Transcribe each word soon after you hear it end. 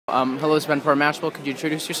Hello, it's Ben for Mashable. Could you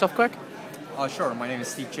introduce yourself quick? Sure. My name is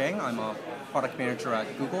Steve Chang. I'm a product manager at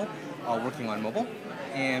Google, working on mobile.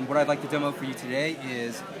 And what I'd like to demo for you today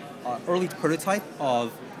is an early prototype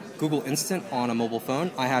of Google Instant on a mobile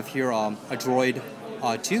phone. I have here a Droid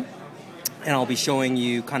 2, and I'll be showing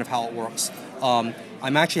you kind of how it works. I'm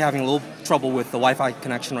actually having a little trouble with the Wi-Fi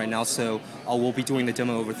connection right now, so we'll be doing the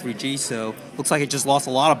demo over 3G. So looks like it just lost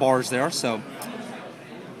a lot of bars there. So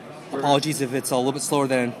apologies if it's a little bit slower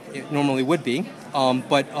than it normally would be.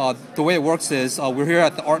 But the way it works is we're here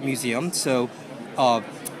at the Art Museum, so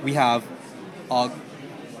we have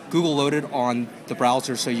Google loaded on the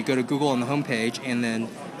browser. So you go to Google on the home page, and then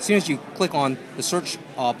as soon as you click on the search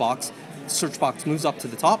box, the search box moves up to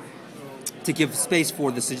the top to give space for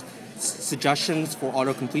the suggestions for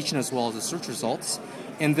auto-completion as well as the search results.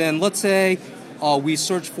 And then let's say we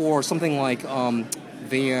search for something like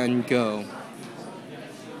Van Gogh.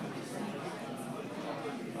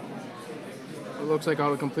 It looks like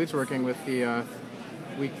autocomplete's working with the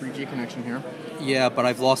weak 3G connection here. Yeah, but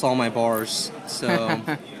I've lost all my bars, so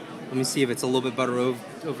let me see if it's a little bit better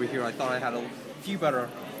over here. I thought I had a few better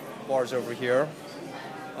bars over here.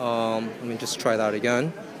 Let me just try that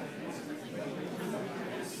again.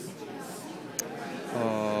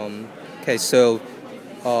 Okay, so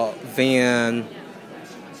VA.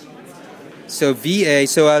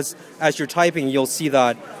 So as you're typing, you'll see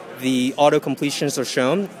that the auto completions are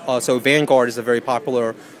shown. So Vanguard is a very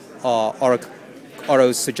popular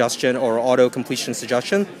auto suggestion or auto completion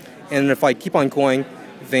suggestion. And if I keep on going,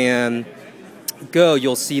 Van Gogh,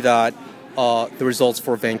 you'll see that the results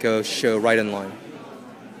for Van Gogh show right in line.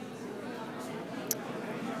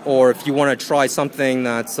 Or if you want to try something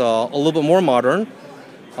that's a little bit more modern,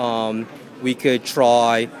 we could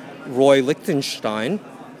try Roy Lichtenstein.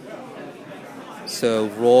 So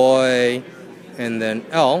Roy and then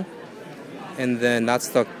L, and then that's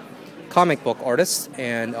the comic book artist,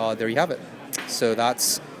 and there you have it. So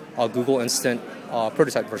that's a Google Instant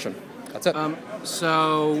prototype version. That's it.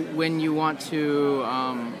 So when you want to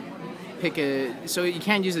pick so you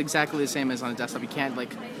can't use it exactly the same as on a desktop. You can't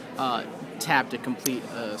like tab to complete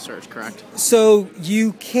a search, correct? So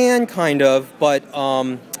you can kind of, but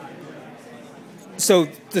so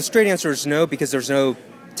the straight answer is no, because there's no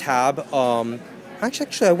tab.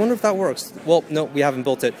 Actually, I wonder if that works. Well, no, we haven't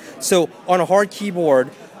built it. So on a hard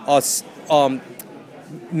keyboard,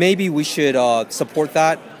 maybe we should support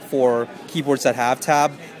that for keyboards that have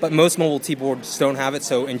tab, but most mobile keyboards don't have it.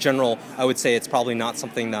 So in general, I would say it's probably not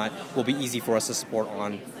something that will be easy for us to support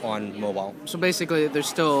on mobile. So basically, there's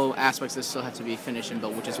still aspects that still have to be finished and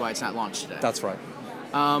built, which is why it's not launched today. That's right.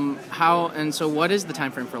 So what is the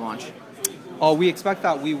time frame for launch? We expect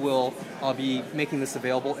that we will be making this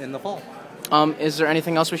available in the fall. Is there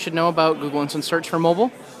anything else we should know about Google Instant Search for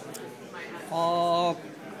mobile?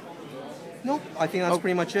 Nope. I think that's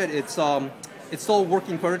pretty much it. It's still a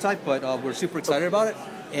working prototype, but we're super excited about it,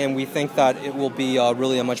 and we think that it will be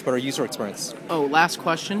really a much better user experience. Oh, last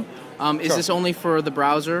question. Is Sure. this only for the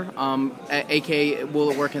browser? AKA,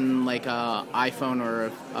 will it work in like a iPhone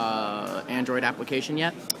or Android application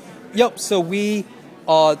yet? Yep. So we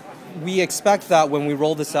expect that when we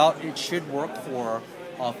roll this out, it should work for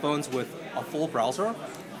phones with a full browser.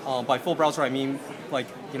 By full browser, I mean like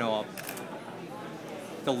the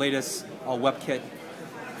latest WebKit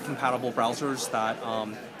compatible browsers that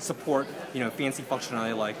support fancy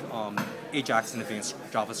functionality like Ajax and advanced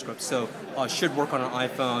JavaScript. So should work on an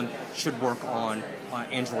iPhone, should work on an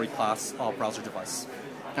Android class browser device.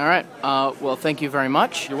 All right. Well, thank you very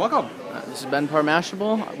much. You're welcome. This is Ben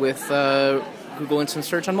Parmashable with Google Instant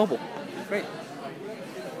Search on mobile. Great.